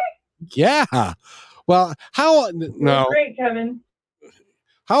really, yeah. Well, no? Great, Kevin.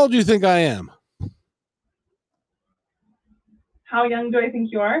 How old do you think I am? How young do I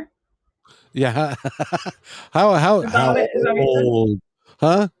think you are? Yeah. how old?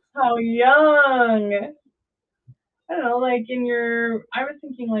 Huh? How young? I don't know, like I was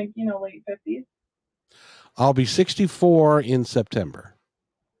thinking like, late 50s. I'll be 64 in September.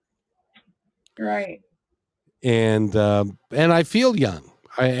 Right. And I feel young.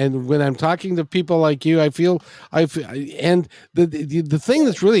 And when I'm talking to people like you, and the thing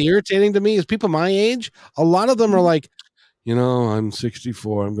that's really irritating to me is people my age. A lot of them are like, I'm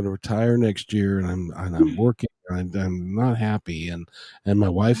 64. I'm going to retire next year, and I'm working. I'm not happy, and my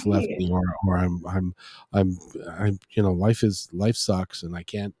wife left me, or I'm life sucks, and I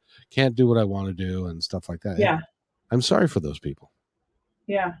can't do what I want to do, and stuff like that. Yeah. I'm sorry for those people.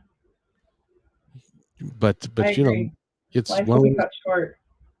 Yeah. But it's life will be cut short.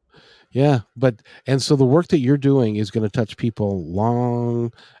 Yeah, and so the work that you're doing is going to touch people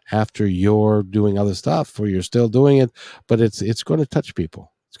long after you're doing other stuff, or you're still doing it, but it's going to touch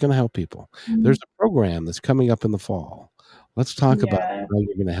people. It's going to help people. Mm-hmm. There's a program that's coming up in the fall. Let's talk about how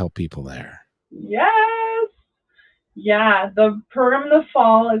you're going to help people there. Yes. Yeah, the program in the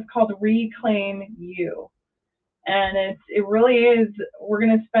fall is called Reclaim You. And it really is, we're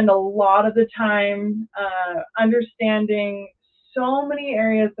going to spend a lot of the time understanding so many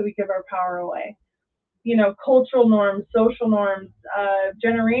areas that we give our power away. Cultural norms, social norms,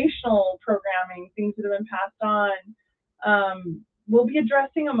 generational programming, things that have been passed on. We'll be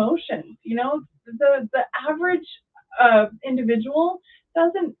addressing emotions. The average individual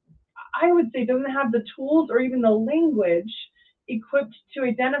doesn't have the tools or even the language equipped to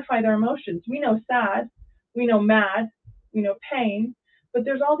identify their emotions. We know sad, we know mad, we know pain, but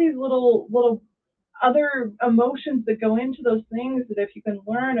there's all these little other emotions that go into those things that if you can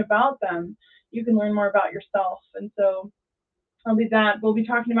learn about them, you can learn more about yourself. And so we'll be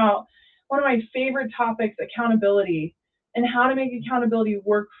talking about one of my favorite topics, accountability, and how to make accountability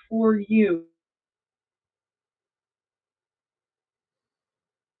work for you.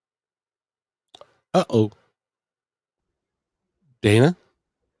 Uh-oh. Dana,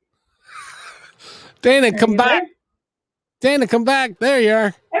 come back. Dana, come back. There you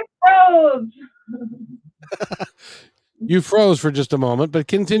are. It froze. You froze for just a moment, but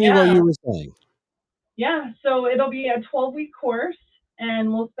continue what you were saying. Yeah, so it'll be a 12-week course,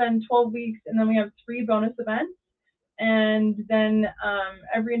 and we'll spend 12 weeks, and then we have 3 bonus events. And then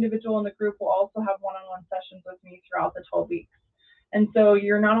every individual in the group will also have one-on-one sessions with me throughout the 12 weeks. And so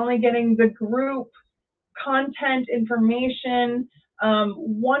you're not only getting the group content, information,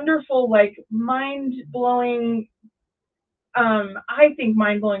 wonderful, like mind-blowing, I think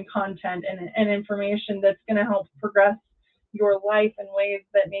mind-blowing content and information that's going to help progress your life in ways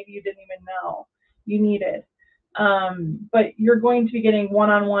that maybe you didn't even know you needed. But you're going to be getting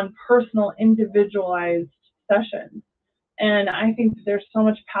one-on-one, personal, individualized sessions. And I think there's so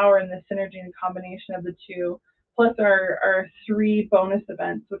much power in the synergy and combination of the two, plus our 3 bonus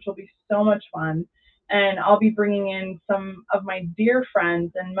events, which will be so much fun. And I'll be bringing in some of my dear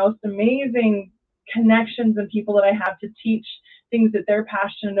friends and most amazing connections and people that I have to teach things that they're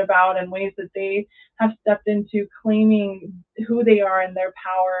passionate about and ways that they have stepped into claiming who they are and their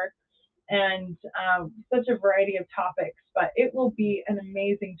power, and such a variety of topics. But it will be an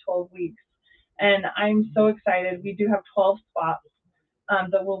amazing 12 weeks. And I'm so excited. We do have 12 spots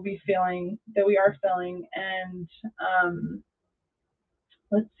that we are filling. And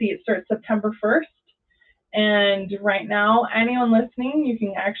let's see, it starts September 1st. And right now, anyone listening, you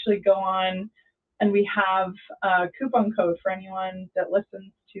can actually go on, and we have a coupon code for anyone that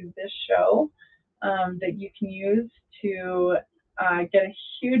listens to this show that you can use to get a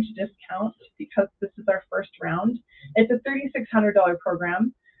huge discount, because this is our first round. It's a $3,600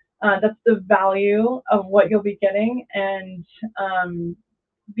 program. That's the value of what you'll be getting. And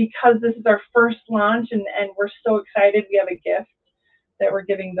because this is our first launch and we're so excited, we have a gift that we're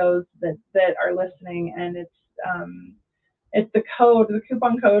giving those that are listening. And it's the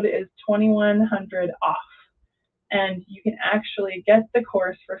coupon code is 2100 off. And you can actually get the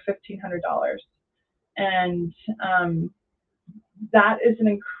course for $1,500. And that is an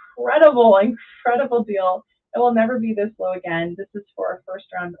incredible deal. It will never be this low again. This is for our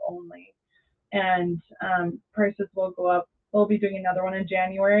first round only. And prices will go up. We'll be doing another one in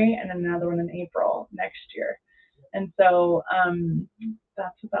January and another one in April next year. And so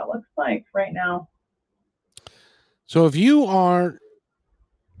that's what that looks like right now. So if you are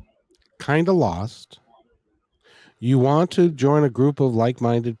kind of lost, you want to join a group of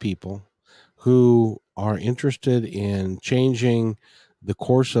like-minded people who are interested in changing the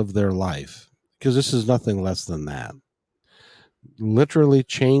course of their life, because this is nothing less than that. Literally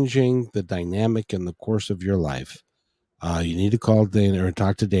changing the dynamic in the course of your life. You need to call Dana or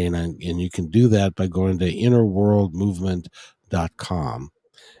talk to Dana, and you can do that by going to innerworldmovement.com.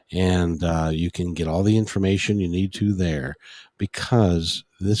 And you can get all the information you need to there, because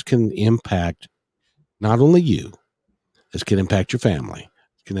this can impact not only you, this can impact your family.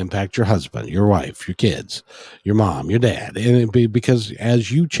 It can impact your husband, your wife, your kids, your mom, your dad. And because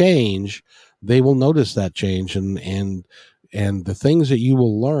as you change, they will notice that change, and the things that you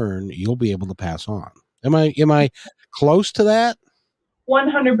will learn, you'll be able to pass on. Am I close to that?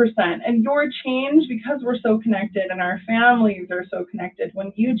 100%. And your change, because we're so connected and our families are so connected,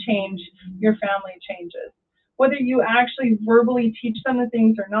 when you change, your family changes. Whether you actually verbally teach them the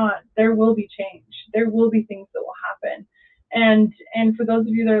things or not, there will be change. There will be things that will happen. And for those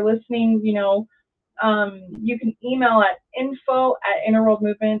of you that are listening, you can email at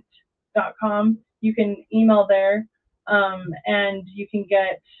info@innerworldmovement.com. You can email there, and you can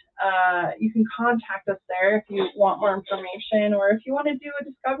contact us there if you want more information, or if you want to do a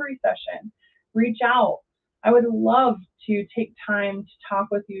discovery session, reach out. I would love to take time to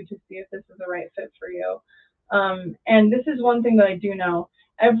talk with you to see if this is the right fit for you. And this is one thing that I do know.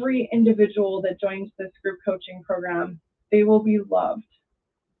 Every individual that joins this group coaching program, they will be loved.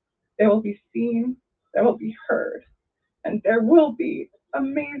 They will be seen. They will be heard. And there will be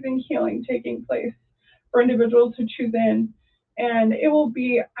amazing healing taking place for individuals who choose in. And it will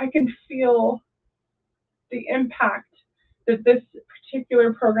be, I can feel the impact that this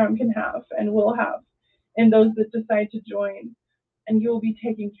particular program can have and will have in those that decide to join. And you will be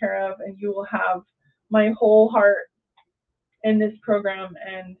taken care of, and you will have my whole heart in this program.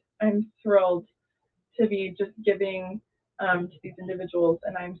 And I'm thrilled to be just giving to these individuals.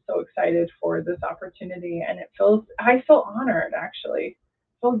 And I'm so excited for this opportunity. And I feel honored, actually. I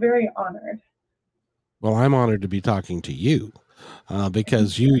feel very honored. Well, I'm honored to be talking to you,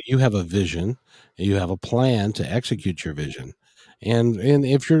 because you have a vision, you have a plan to execute your vision, and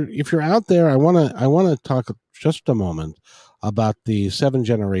if you're out there, I want to talk just a moment about the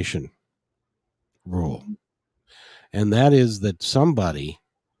 7-generation rule, and that is that somebody,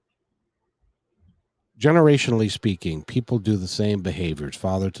 generationally speaking, people do the same behaviors,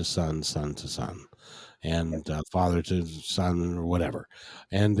 father to son, son to son, and father to son, or whatever,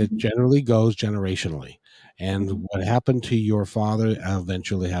 and it generally goes generationally. And what happened to your father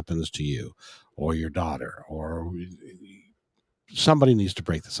eventually happens to you, or your daughter, or somebody needs to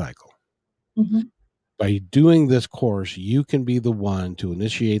break the cycle. Mm-hmm. By doing this course, you can be the one to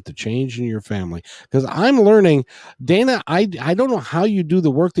initiate the change in your family. Because I'm learning, Dana, I don't know how you do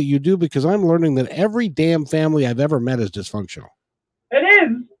the work that you do, because I'm learning that every damn family I've ever met is dysfunctional. It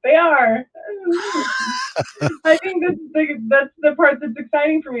is. They are. I think that's the part that's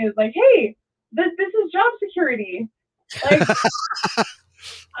exciting for me, is like, hey, this is job security. Like,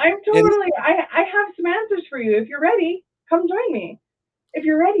 I have some answers for you. If you're ready, come join me. If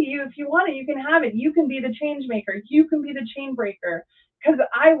you're ready, if you want it, you can have it. You can be the change maker. You can be the chain breaker. Because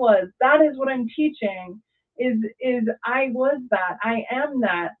that is what I'm teaching, is I was that. I am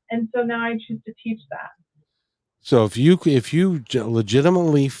that. And so now I choose to teach that. So if you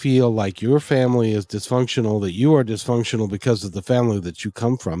legitimately feel like your family is dysfunctional, that you are dysfunctional because of the family that you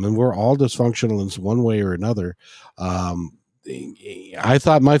come from, and we're all dysfunctional in one way or another. I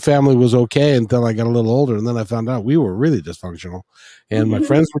thought my family was okay until I got a little older, and then I found out we were really dysfunctional, and my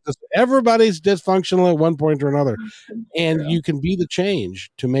friends were everybody's dysfunctional at one point or another. And you can be the change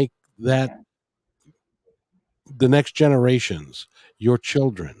to make that the next generations, your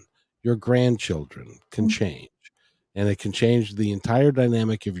children, your grandchildren, can change. And it can change the entire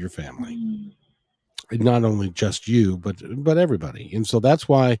dynamic of your family. not only just you, but everybody. And so that's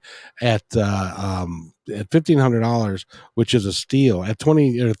why at $1,500, which is a steal, at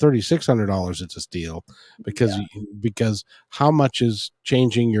 $2,000 or $3,600, it's a steal because how much is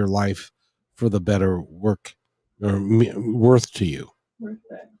changing your life for the better work or worth to you? Worth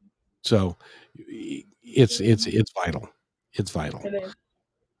it. So it's vital. It's vital. It is.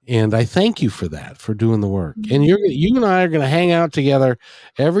 And I thank you for that, for doing the work. And you and I are going to hang out together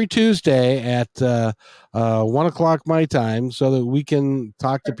every Tuesday at 1:00 my time, so that we can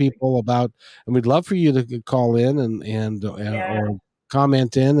talk to people about. And we'd love for you to call in and or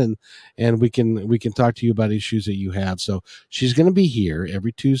comment in, and we can talk to you about issues that you have. So she's going to be here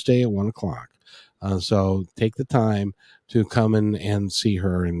every Tuesday at 1:00. So take the time to come in and see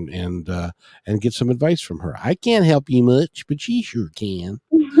her and get some advice from her. I can't help you much, but she sure can.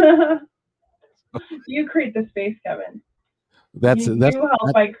 You create the space, Kevin. That's you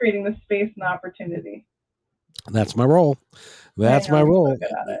help by creating the space and opportunity. That's my role. That's my role. So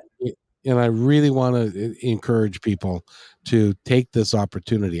good at it. And I really want to encourage people to take this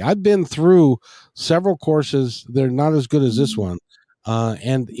opportunity. I've been through several courses. They're not as good as this one.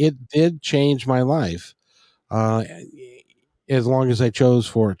 And it did change my life as long as I chose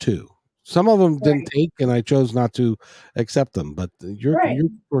for it to. Some of them didn't take, and I chose not to accept them. But your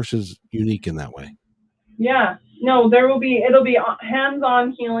course is unique in that way. Yeah. No, it'll be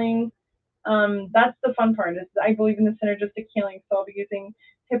hands-on healing. That's the fun part. Is I believe in the synergistic healing, so I'll be using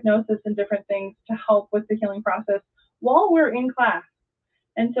hypnosis and different things to help with the healing process while we're in class.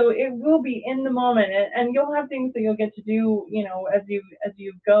 And so it will be in the moment, and you'll have things that you'll get to do, as you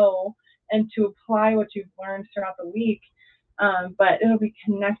go, and to apply what you've learned throughout the week. But it'll be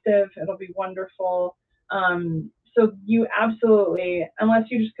connective. It'll be wonderful. So you absolutely, unless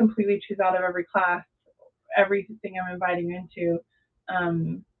you just completely choose out of every class, everything I'm inviting you into,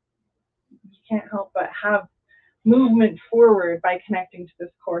 you can't help but have movement forward by connecting to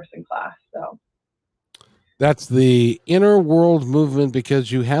this course in class. So. That's the inner world movement,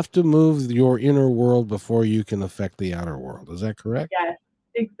 because you have to move your inner world before you can affect the outer world. Is that correct? Yes,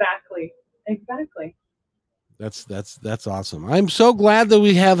 exactly. That's awesome. I'm so glad that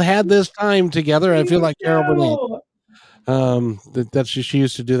we have had this time together. I feel like Carol Burnett. That's she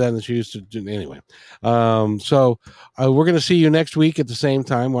used to do that, and she used to do anyway. So we're going to see you next week at the same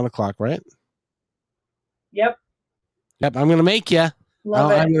time, 1:00, right? Yep. I'm going to make you.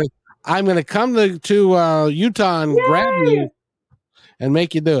 Love it. I'm going to come to Utah and grab you and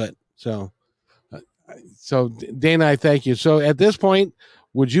make you do it. So Dana, I thank you. So at this point,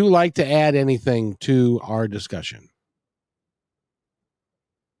 would you like to add anything to our discussion?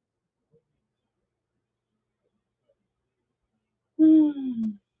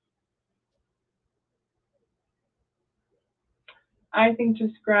 I think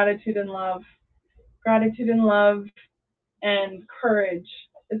just gratitude and love. Gratitude and love and courage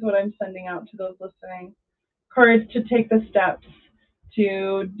is what I'm sending out to those listening. Courage to take the steps,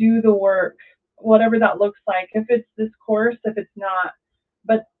 to do the work, whatever that looks like. If it's this course, if it's not,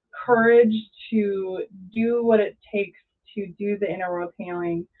 but courage to do what it takes to do the inner world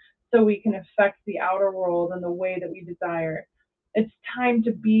healing so we can affect the outer world in the way that we desire. It's time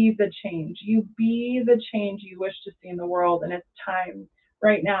to be the change. You be the change you wish to see in the world, and it's time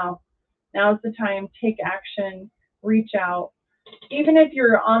right now. Now's the time. Take action. Reach out. Even if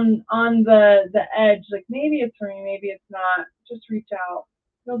you're on the edge, like maybe it's for me, maybe it's not, just reach out.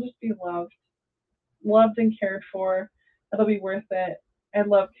 You'll just be loved and cared for. It'll be worth it. I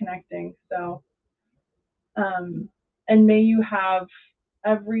love connecting. So, and may you have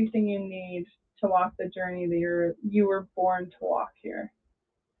everything you need to walk the journey that you were born to walk here.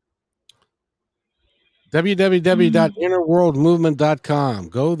 www.innerworldmovement.com.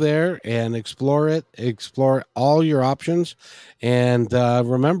 Go there and explore it. Explore all your options, and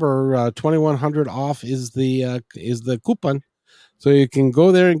remember, 2,100 off is the coupon, so you can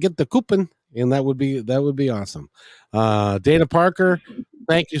go there and get the coupon, and that would be awesome. Dana Parker,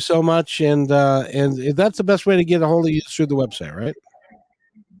 thank you so much, and that's the best way to get a hold of you, through the website, right?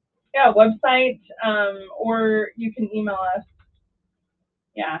 Yeah, website, or you can email us.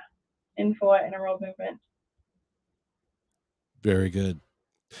 Yeah. info@innerworldmovement. Very good.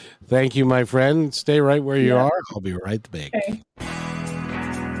 Thank you, my friend. Stay right where you are. I'll be right back. Okay.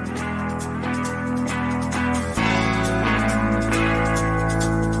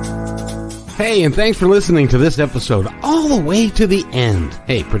 Hey, and thanks for listening to this episode all the way to the end.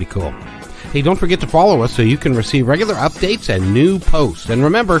 Hey, pretty cool. Hey, don't forget to follow us so you can receive regular updates and new posts. And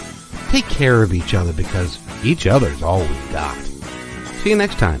remember, take care of each other, because each other's all we've got. See you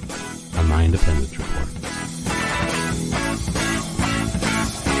next time on My Independence Report.